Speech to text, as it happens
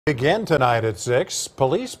Again tonight at 6,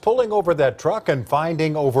 police pulling over that truck and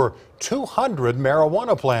finding over 200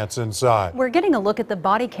 marijuana plants inside. We're getting a look at the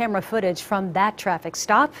body camera footage from that traffic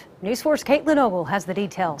stop. News 4's Caitlin Ogle has the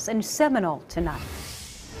details in Seminole tonight.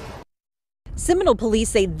 Seminole police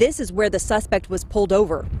say this is where the suspect was pulled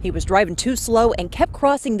over. He was driving too slow and kept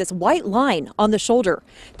crossing this white line on the shoulder.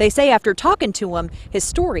 They say after talking to him, his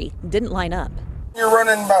story didn't line up. You're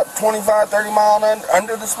running about 25, 30 miles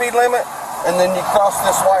under the speed limit, and then you cross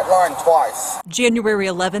this white line twice. January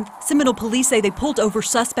 11th, Seminole police say they pulled over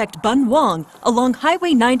suspect Bun Wong along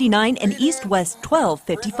Highway 99 and East-West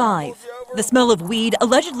 1255. The smell of weed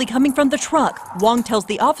allegedly coming from the truck. Wong tells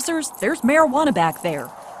the officers there's marijuana back there.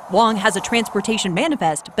 Wong has a transportation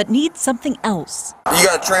manifest but needs something else. You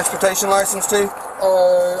got a transportation license too?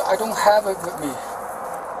 I don't have it with me.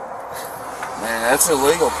 Man, that's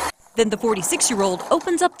illegal. Then the 46-year-old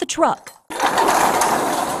opens up the truck.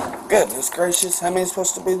 Goodness gracious, how many is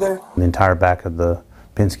supposed to be there? The entire back of the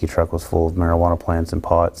Penske truck was full of marijuana plants and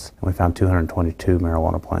pots, and we found 222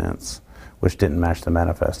 marijuana plants, which didn't match the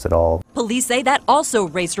manifest at all. Police say that also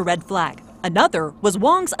raised a red flag. Another was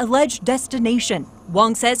Wong's alleged destination.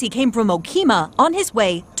 Wong says he came from Okemah on his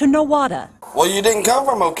way to Nowata. Well, you didn't come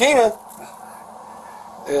from Okemah.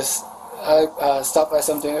 Yes, I stopped by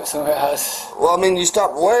somewhere else. Well, I mean, you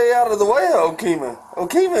stopped way out of the way of Okemah.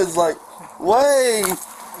 Okemah is like way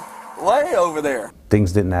over there.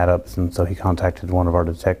 Things didn't add up, and so he contacted one of our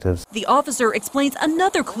detectives. The officer explains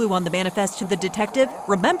another clue on the manifest to the detective.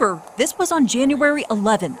 Remember, this was on January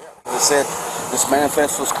 11th. They said this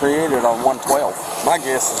manifest was created on 1/12. My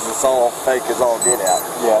guess is it's all fake as all get out.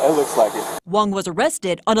 Yeah, it looks like it. Wong was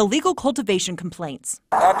arrested on illegal cultivation complaints.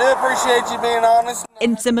 I do appreciate you being honest.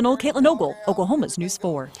 In Seminole, Caitlin Ogle, Oklahoma's News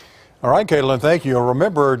 4. All right, Caitlin, thank you.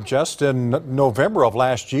 Remember, just in November of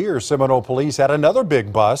last year, Seminole police had another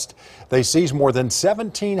big bust. They seized more than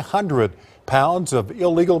 1,700 pounds of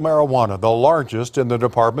illegal marijuana, the largest in the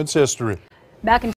department's history. Back in